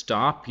will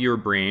stop your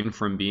brain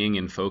from being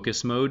in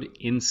focus mode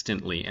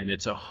instantly, and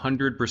it's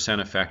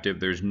 100% effective.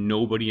 There's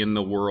nobody in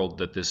the world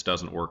that this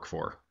doesn't work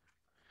for,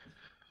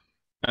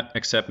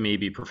 except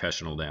maybe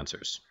professional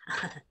dancers.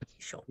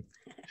 Sure.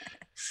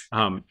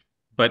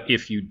 But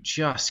if you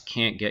just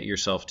can't get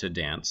yourself to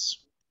dance,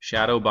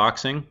 shadow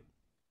boxing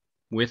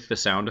with the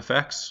sound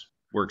effects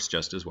works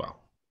just as well.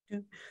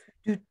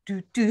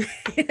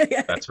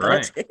 That's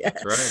right.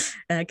 That's right.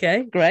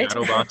 Okay, great.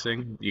 Shadow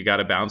boxing, you got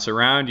to bounce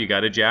around, you got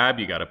to jab,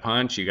 you got to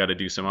punch, you got to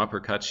do some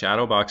uppercuts.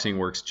 Shadow boxing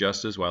works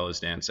just as well as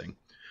dancing.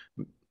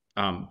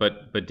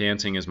 But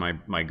dancing is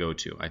my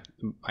go-to.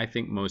 I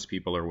think most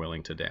people are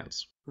willing to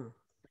dance.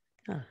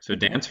 So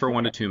dance for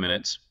 1 to 2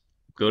 minutes.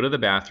 Go to the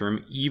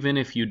bathroom, even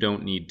if you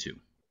don't need to.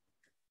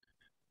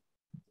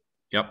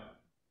 Yep.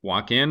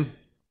 Walk in,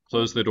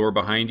 close the door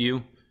behind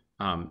you.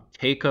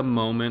 Take a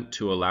moment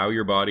to allow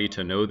your body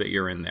to know that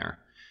you're in there.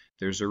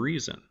 There's a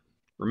reason.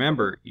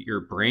 Remember,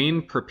 your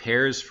brain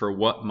prepares for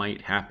what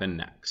might happen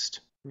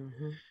next.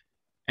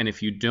 And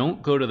if you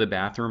don't go to the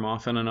bathroom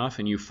often enough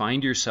and you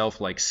find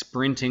yourself like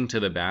sprinting to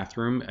the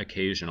bathroom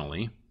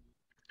occasionally,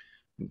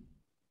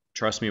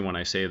 trust me when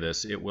I say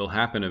this, it will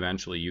happen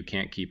eventually. You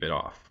can't keep it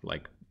off.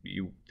 Like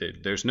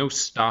there's no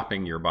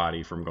stopping your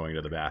body from going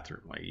to the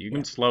bathroom. Like you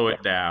can slow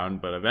it down,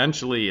 but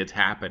eventually it's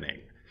happening.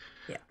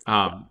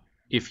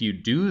 if you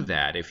do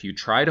that, if you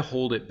try to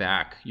hold it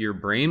back, your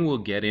brain will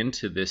get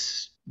into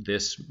this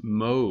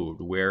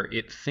mode where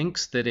it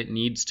thinks that it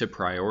needs to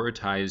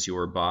prioritize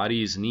your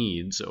body's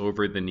needs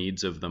over the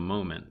needs of the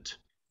moment.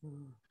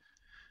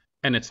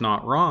 And it's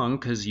not wrong,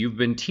 because you've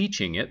been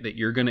teaching it that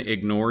you're going to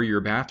ignore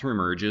your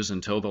bathroom urges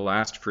until the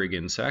last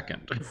friggin'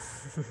 second.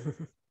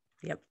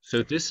 Yep.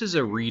 So this is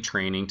a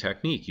retraining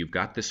technique. You've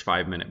got this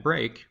 5-minute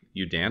break.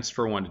 You dance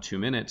for 1 to 2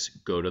 minutes,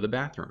 go to the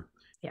bathroom.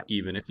 Yep.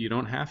 Even if you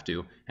don't have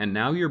to. And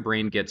now your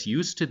brain gets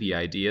used to the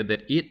idea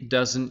that it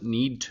doesn't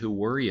need to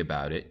worry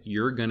about it.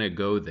 You're going to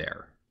go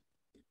there.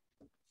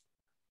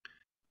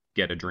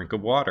 Get a drink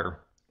of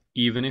water.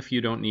 Even if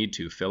you don't need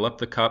to, fill up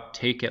the cup,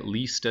 take at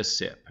least a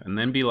sip, and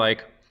then be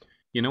like,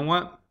 you know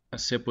what? A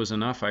sip was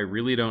enough. I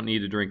really don't need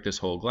to drink this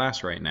whole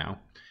glass right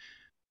now.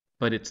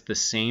 But it's the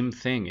same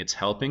thing. It's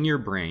helping your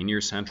brain, your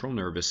central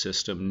nervous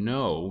system,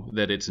 know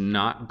that it's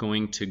not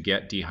going to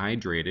get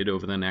dehydrated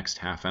over the next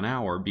half an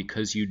hour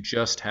because you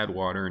just had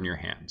water in your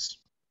hands.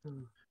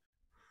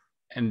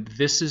 And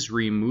this is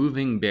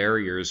removing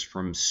barriers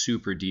from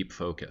super deep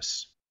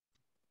focus.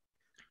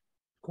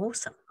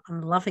 Awesome.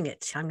 I'm loving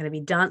it. I'm going to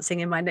be dancing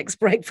in my next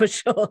break for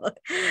sure.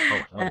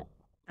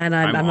 And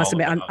I must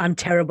admit, I'm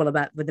terrible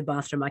with the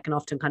bathroom. I can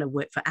often kind of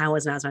work for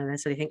hours and hours and I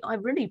sort of think, I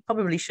really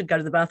probably should go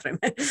to the bathroom.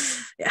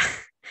 Yeah.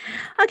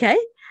 Okay.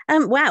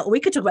 Wow. We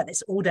could talk about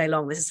this all day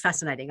long. This is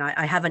fascinating.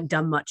 I haven't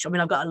done much. I mean,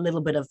 I've got a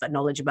little bit of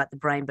knowledge about the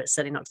brain, but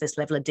certainly not to this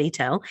level of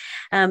detail.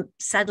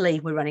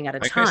 Sadly, we're running out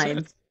of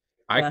time.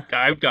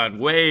 I've gone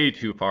way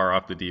too far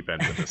off the deep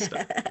end with this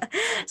stuff.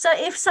 So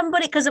if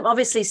somebody, because of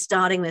obviously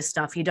starting this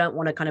stuff, you don't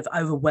want to kind of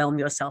overwhelm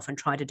yourself and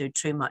try to do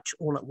too much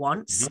all at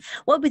once.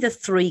 What would be the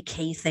 3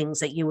 key things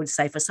that you would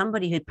say for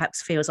somebody who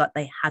perhaps feels like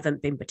they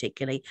haven't been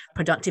particularly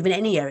productive in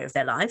any area of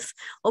their life?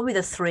 What would be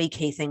the 3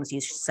 key things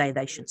you should say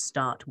they should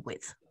start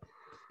with?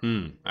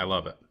 I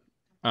love it.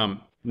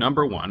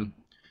 Number 1,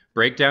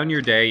 break down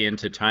your day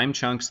into time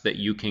chunks that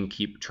you can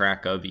keep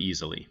track of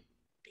easily.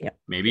 Yep.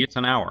 Maybe it's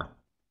an hour.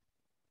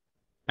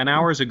 An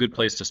hour is a good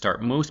place to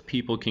start. Most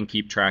people can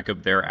keep track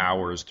of their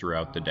hours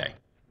throughout the day.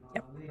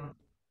 Yep.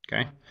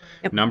 Okay.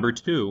 Yep. Number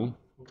 2,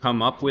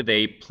 come up with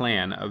a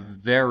plan, a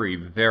very,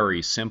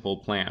 very simple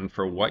plan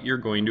for what you're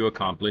going to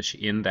accomplish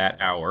in that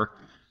hour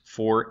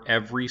for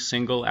every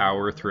single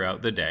hour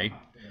throughout the day.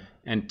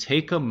 And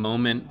take a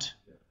moment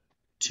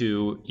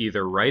to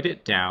either write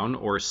it down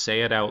or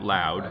say it out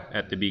loud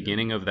at the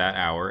beginning of that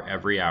hour,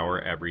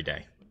 every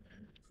day.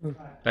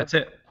 That's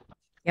it.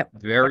 Yep.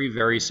 Very,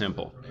 very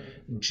simple.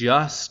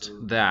 Just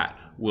that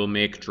will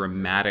make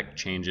dramatic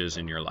changes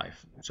in your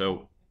life.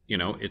 So,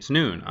 it's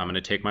noon. I'm going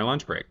to take my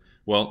lunch break.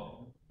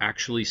 Well,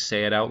 actually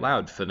say it out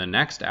loud. For the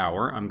next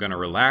hour, I'm going to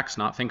relax,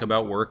 not think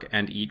about work,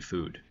 and eat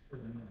food.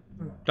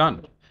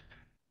 Done.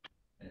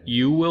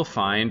 You will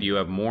find you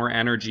have more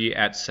energy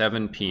at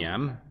 7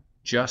 p.m.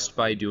 just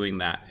by doing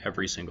that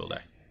every single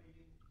day.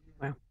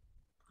 Wow.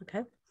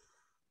 Okay.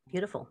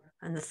 Beautiful.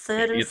 And the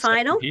third and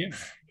final?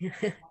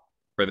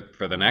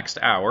 For the next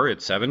hour,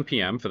 it's 7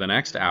 p.m. For the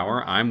next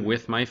hour, I'm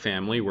with my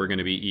family. We're going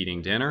to be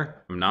eating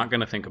dinner. I'm not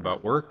going to think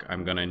about work.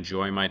 I'm going to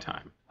enjoy my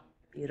time.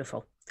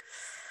 Beautiful.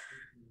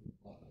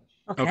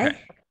 Okay.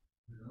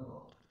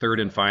 Third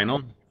and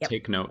final,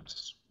 take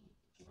notes.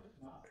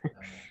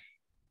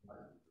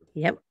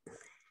 Yep.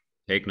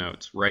 Take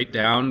notes. Write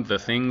down the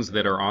things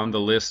that are on the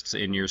lists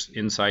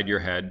inside your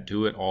head.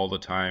 Do it all the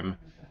time,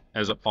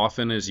 as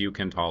often as you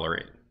can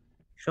tolerate.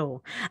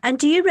 Sure. And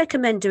do you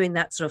recommend doing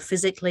that sort of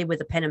physically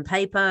with a pen and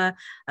paper?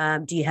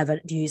 Do you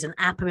use an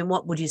app? I mean,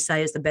 what would you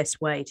say is the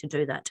best way to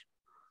do that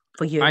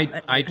for you?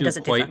 I do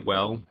quite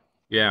well.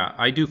 Yeah,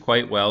 I do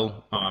quite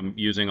well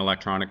using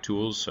electronic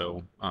tools.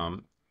 So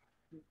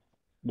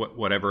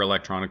whatever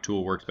electronic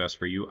tool works best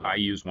for you. I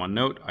use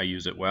OneNote. I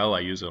use it well. I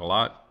use it a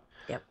lot.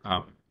 Yep.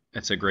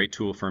 It's a great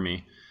tool for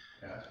me.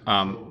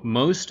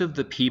 Most of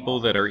the people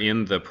that are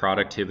in the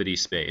productivity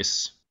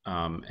space,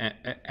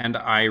 and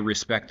I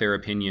respect their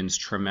opinions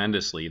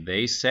tremendously,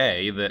 they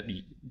say that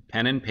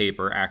pen and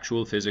paper,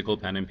 actual physical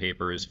pen and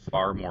paper, is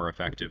far more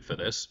effective for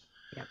this.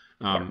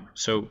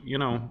 So,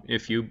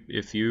 if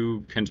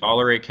you can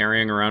tolerate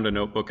carrying around a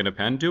notebook and a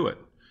pen, do it.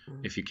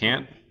 If you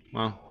can't,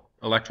 well,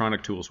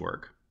 electronic tools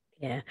work.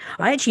 Yeah,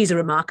 I actually use a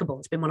Remarkable.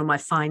 It's been one of my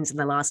finds in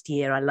the last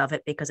year. I love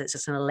it because it's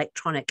just an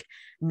electronic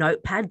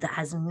notepad that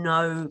has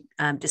no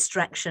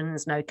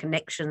distractions, no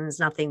connections,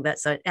 nothing.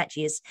 So it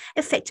actually is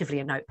effectively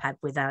a notepad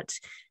without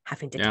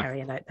having to carry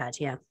a notepad.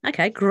 Yeah.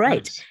 Okay,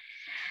 great. Nice.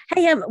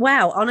 Hey,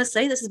 wow,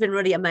 honestly, this has been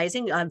really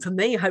amazing for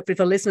me, hopefully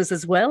for listeners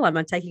as well.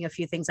 I'm taking a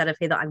few things out of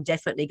here that I'm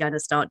definitely going to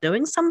start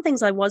doing. Some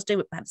things I was doing,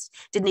 but perhaps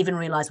didn't even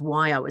realize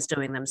why I was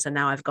doing them. So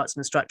now I've got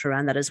some structure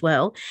around that as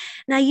well.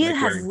 Now you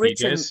have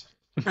written...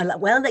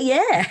 Well,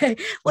 yeah.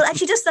 Well,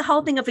 actually, just the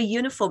whole thing of a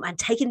uniform and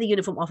taking the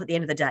uniform off at the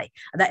end of the day.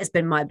 That has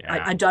been my,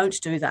 I don't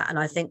do that. And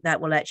I think that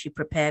will actually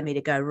prepare me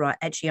to go, right,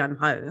 actually, I'm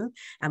home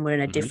and we're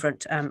in a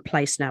different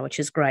place now, which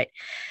is great.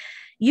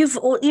 You've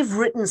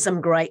written some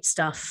great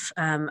stuff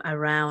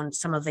around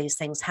some of these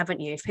things,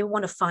 haven't you? If people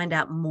want to find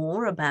out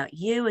more about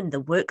you and the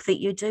work that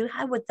you do,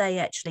 how would they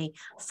actually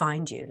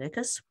find you,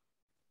 Lucas?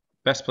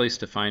 Best place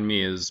to find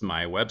me is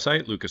my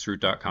website,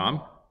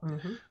 lucasroot.com.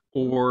 Mm-hmm.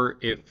 Or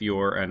if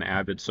you're an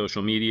avid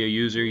social media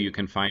user, you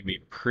can find me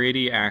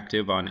pretty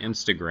active on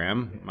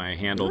Instagram. My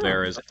handle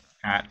there is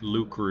at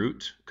Luke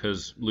Root,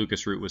 because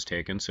Lucas Root was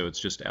taken, so it's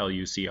just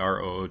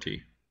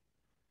Lucroot.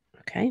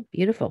 Okay,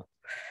 beautiful.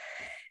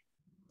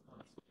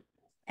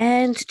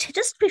 And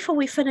just before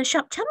we finish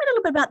up, tell me a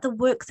little bit about the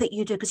work that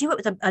you do, because you work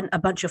with a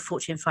bunch of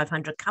Fortune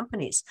 500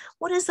 companies.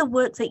 What is the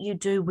work that you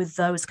do with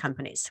those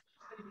companies?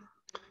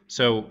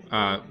 So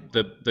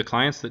the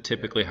clients that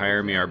typically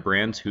hire me are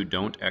brands who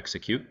don't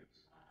execute,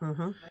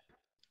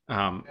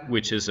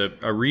 which is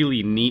a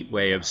really neat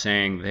way of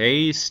saying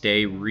they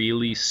stay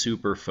really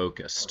super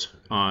focused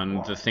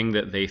on the thing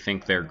that they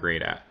think they're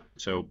great at.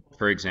 So,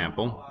 for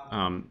example,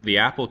 the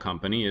Apple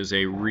company is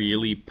a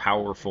really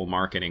powerful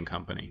marketing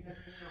company.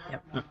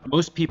 Yep.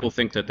 Most people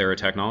think that they're a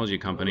technology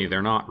company.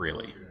 They're not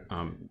really.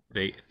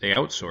 They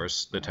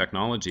outsource the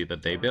technology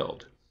that they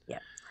build.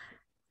 Yep.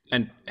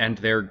 And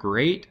they're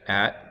great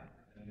at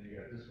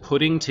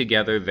putting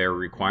together their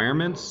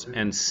requirements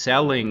and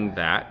selling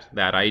that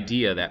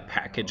idea, that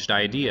packaged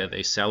idea.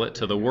 They sell it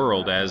to the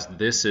world as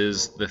this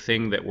is the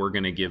thing that we're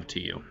going to give to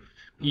you.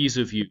 Ease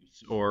of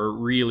use or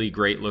really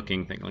great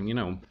looking thing. You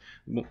know,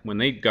 when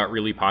they got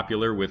really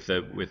popular with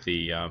their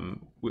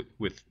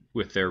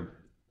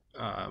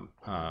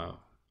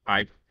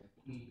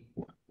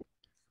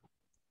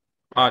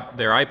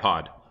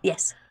iPod.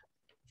 Yes.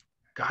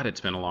 God,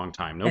 it's been a long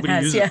time.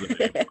 Nobody uses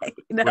them.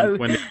 No.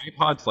 When the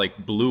iPods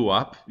like blew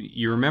up,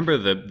 you remember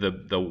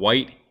the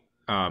white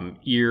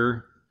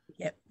ear?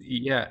 Yep.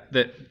 Yeah.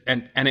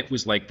 And it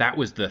was like that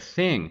was the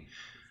thing.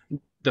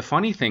 The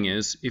funny thing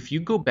is, if you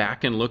go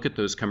back and look at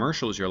those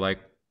commercials, you're like,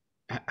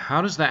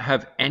 how does that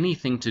have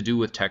anything to do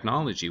with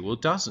technology? Well,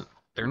 it doesn't.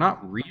 They're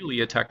not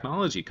really a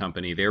technology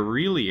company. They're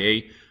really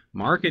a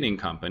marketing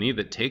company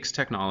that takes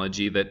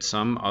technology that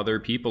some other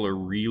people are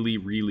really,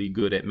 really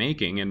good at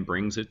making and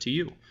brings it to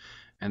you.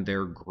 And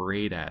they're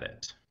great at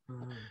it.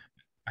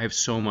 I have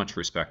so much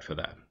respect for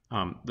that.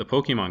 The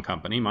Pokemon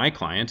company, my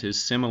client,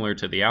 is similar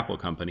to the Apple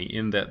company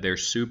in that they're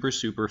super,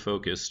 super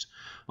focused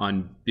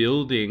on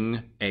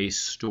building a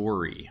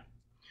story.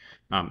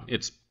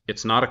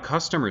 It's not a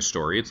customer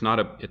story. It's not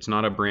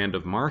a brand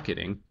of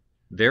marketing.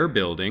 They're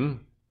building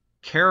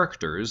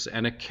characters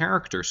and a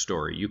character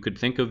story. You could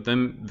think of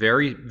them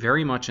very,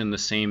 very much in the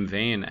same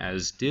vein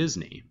as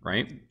Disney,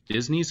 right?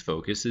 Disney's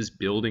focus is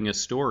building a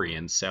story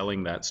and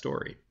selling that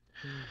story.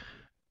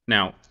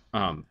 Now,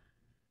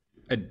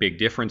 a big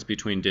difference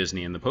between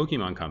Disney and the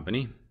Pokemon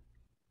company,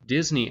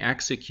 Disney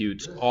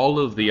executes all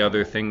of the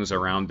other things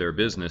around their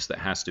business that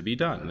has to be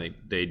done.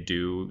 They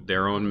do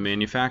their own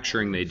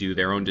manufacturing, they do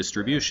their own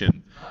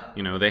distribution.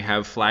 You know, they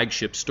have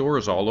flagship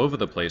stores all over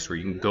the place where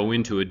you can go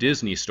into a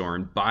Disney store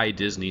and buy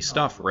Disney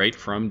stuff right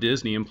from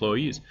Disney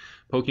employees.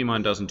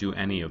 Pokemon doesn't do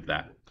any of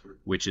that,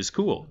 which is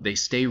cool. They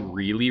stay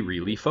really,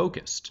 really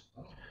focused.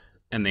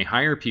 And they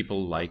hire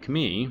people like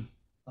me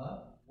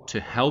to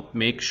help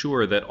make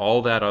sure that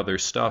all that other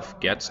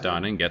stuff gets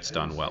done and gets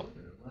done well.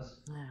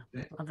 Wow,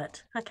 love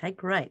it. Okay,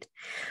 great.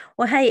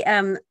 Well, hey,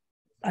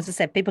 as I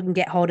said, people can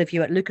get hold of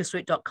you at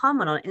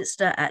lucasroot.com and on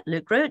Insta at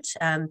lukeroot.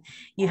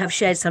 You have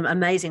shared some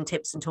amazing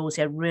tips and tools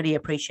here. Really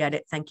appreciate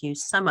it. Thank you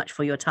so much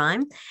for your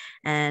time.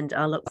 And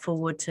I look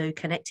forward to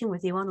connecting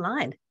with you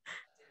online.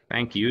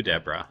 Thank you,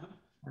 Deborah.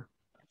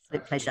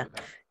 Absolute pleasure.